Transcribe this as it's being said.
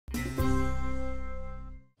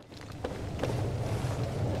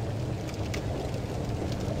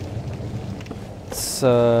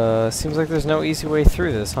seems like there's no easy way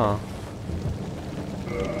through this, huh?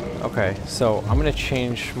 Okay, so I'm gonna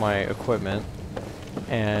change my equipment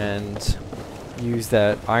and use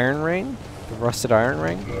that iron ring, the rusted iron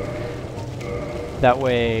ring. That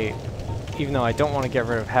way, even though I don't want to get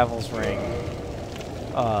rid of Havel's ring,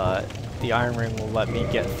 the iron ring will let me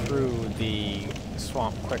get through the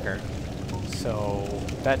swamp quicker. So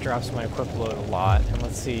that drops my equip load a lot. And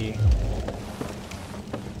let's see.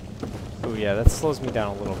 Oh yeah, that slows me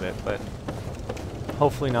down a little bit, but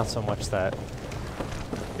hopefully not so much that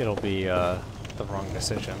it'll be the wrong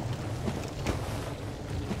decision.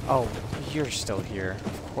 Oh, you're still here,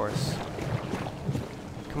 of course.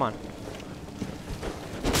 Come on.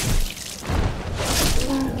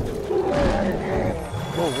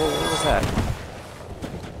 Whoa, what was that?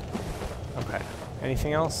 Okay.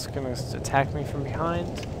 Anything else gonna attack me from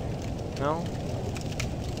behind? No?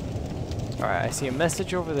 Alright, I see a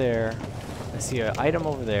message over there. I see an item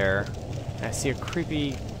over there. And I see a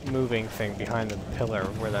creepy moving thing behind the pillar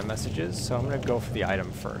where that message is. So I'm gonna go for the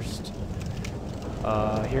item first.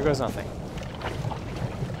 Here goes nothing.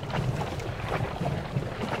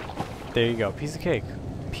 There you go. Piece of cake.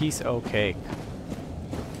 Piece o' cake.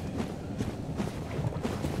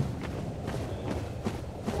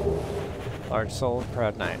 Large soul,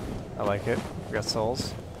 proud knight. I like it. We got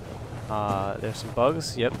souls. There's some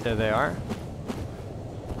bugs. Yep, there they are.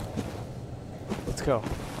 Let's go.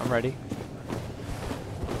 I'm ready.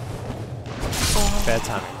 Bad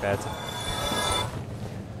timing, bad timing.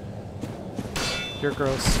 You're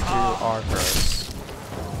gross. You are gross.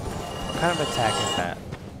 What kind of attack is that?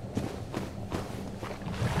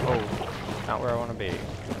 Oh, not where I want to be.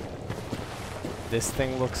 This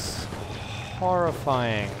thing looks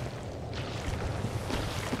horrifying.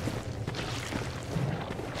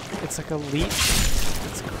 It's like a leech.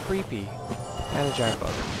 It's creepy. And a giant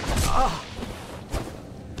bug. Ah!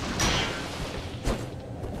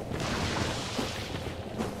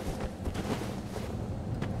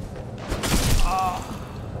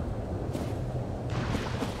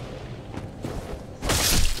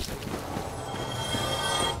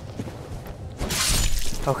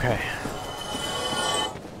 Okay.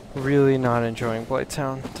 Really not enjoying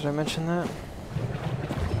Blighttown. Did I mention that?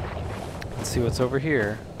 Let's see what's over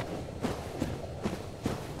here.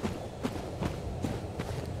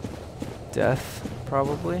 Death,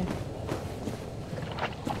 probably.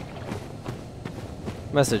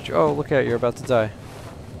 Message. Oh, look out, you're about to die.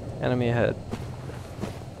 Enemy ahead.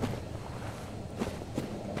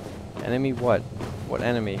 Enemy what? What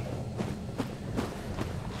enemy?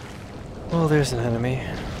 Well, there's an enemy.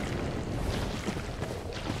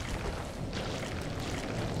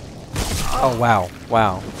 Oh, wow.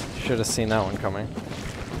 Wow. Should have seen that one coming.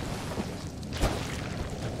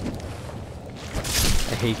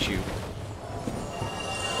 I hate you.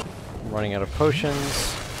 I'm running out of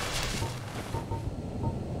potions.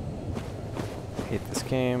 Hate this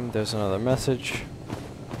game. There's another message.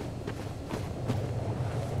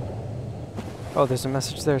 Oh, there's a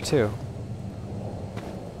message there too.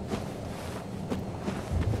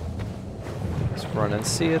 Let's run and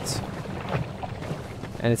see it.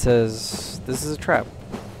 And it says, this is a trap.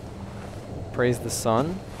 Praise the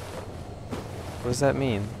sun? What does that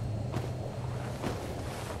mean?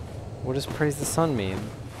 What does praise the sun mean?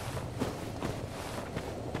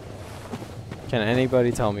 Can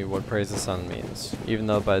anybody tell me what praise the sun means? Even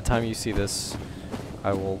though by the time you see this,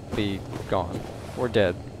 I will be gone. Or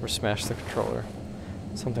dead. Or smash the controller.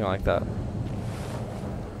 Something like that.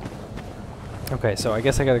 Okay, so I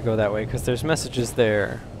guess I gotta go that way, because there's messages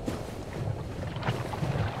there.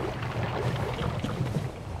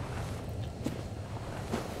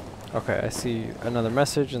 Okay, I see another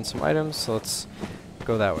message and some items, so let's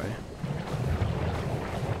go that way.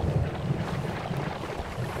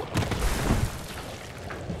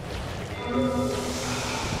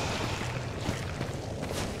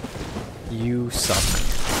 You suck.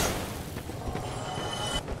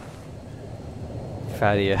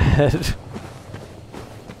 Fatty ahead.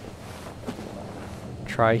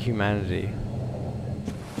 Try humanity.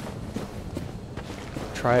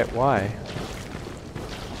 Try it, why?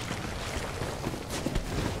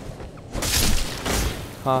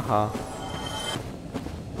 Haha.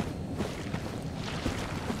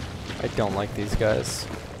 I don't like these guys.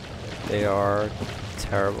 They are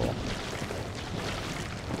terrible.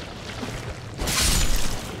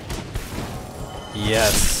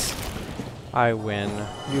 Yes. I win.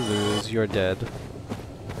 You lose. You're dead.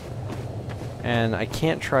 And I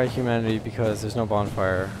can't try humanity because there's no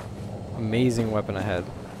bonfire. Amazing weapon ahead.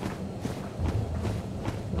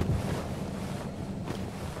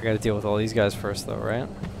 I gotta deal with all these guys first though, right?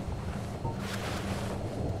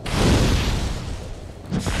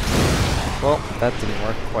 Well, that didn't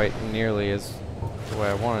work quite nearly as the way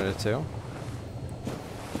I wanted it to.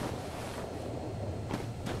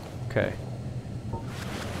 Okay.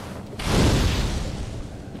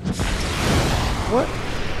 What?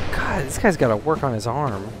 God, this guy's gotta work on his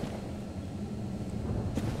arm.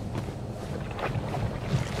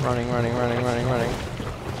 Running, running, running, running, running.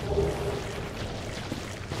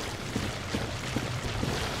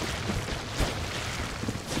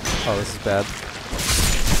 Oh, this is bad.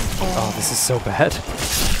 Oh, this is so bad.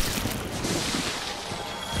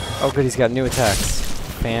 Oh, good, he's got new attacks.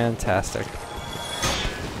 Fantastic.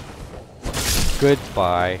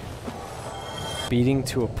 Goodbye. Beating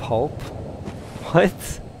to a pulp?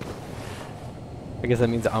 What? I guess that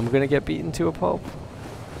means I'm gonna get beaten to a pulp?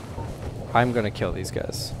 I'm gonna kill these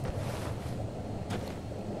guys.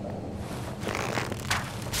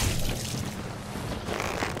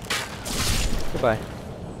 Goodbye.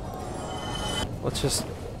 Let's just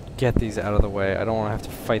get these out of the way. I don't want to have to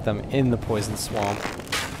fight them in the poison swamp.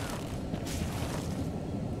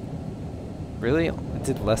 Really? It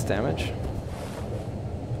did less damage?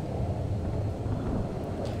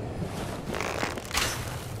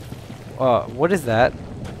 What is that?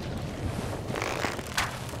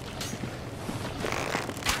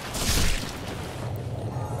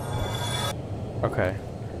 Okay.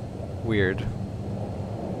 Weird.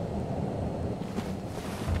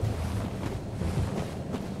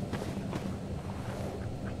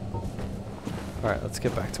 Alright, let's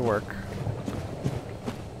get back to work.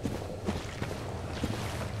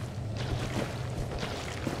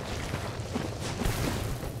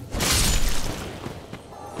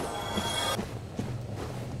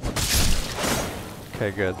 Okay,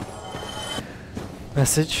 good.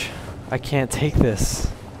 Message. I can't take this.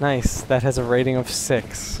 Nice. That has a rating of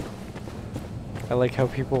 6. I like how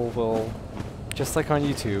people will, just like on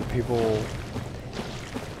YouTube, people will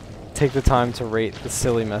take the time to rate the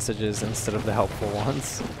silly messages instead of the helpful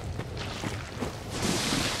ones.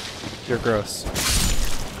 You're gross.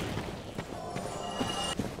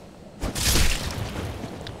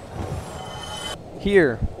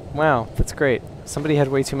 Here. Wow, that's great. Somebody had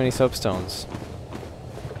way too many soapstones.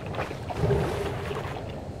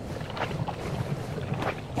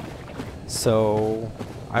 So,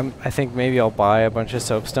 I think maybe I'll buy a bunch of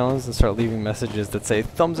soapstones and start leaving messages that say,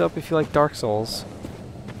 thumbs up if you like Dark Souls.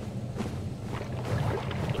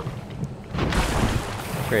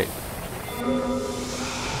 Great.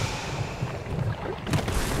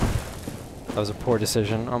 That was a poor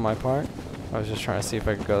decision on my part. I was just trying to see if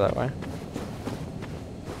I could go that way.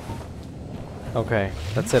 Okay,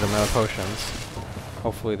 that's it. I'm out of potions.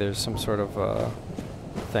 Hopefully there's some sort of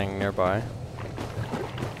thing nearby.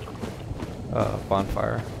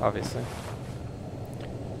 Bonfire, obviously.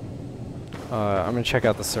 I'm gonna check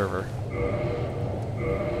out the server.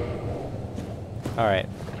 Alright,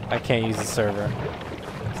 I can't use the server.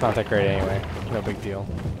 It's not that great anyway. No big deal.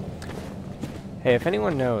 Hey, if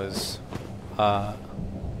anyone knows... no,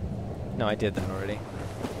 I did that already.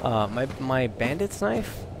 My bandit's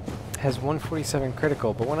knife has 147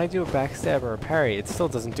 critical, but when I do a backstab or a parry, it still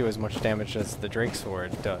doesn't do as much damage as the Drake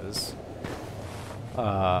Sword does.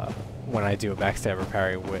 When I do a backstab or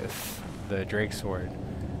parry with the Drake Sword.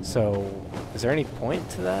 So, is there any point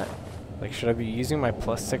to that? Like, should I be using my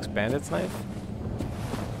 +6 bandit's knife?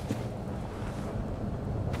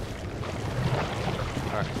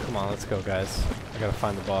 Alright, come on, let's go, guys. I gotta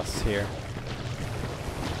find the boss here.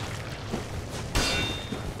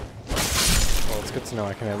 Well, it's good to know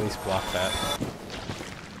I can at least block that.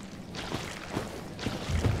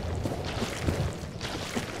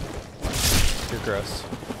 You're gross.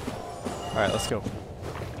 Alright, let's go.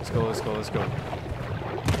 Let's go, let's go, let's go.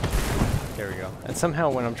 There we go. And somehow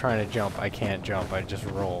when I'm trying to jump, I can't jump, I just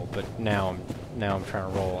roll. But now I'm trying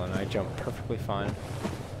to roll and I jump perfectly fine.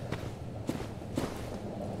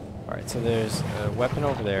 Alright, so there's a weapon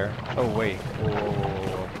over there. Oh, wait. Whoa, whoa,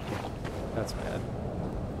 whoa, whoa. That's bad.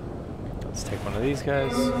 Let's take one of these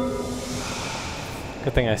guys.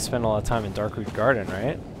 Good thing I spent a lot of time in Darkroot Garden,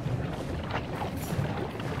 right?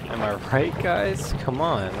 Am I right, guys? Come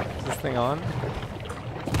on. Is this thing on?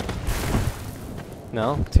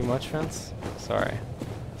 No? Too much, Vince? Sorry.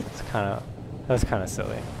 That's kind of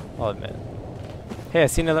silly. I'll admit. Hey, I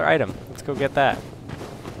see another item. Let's go get that.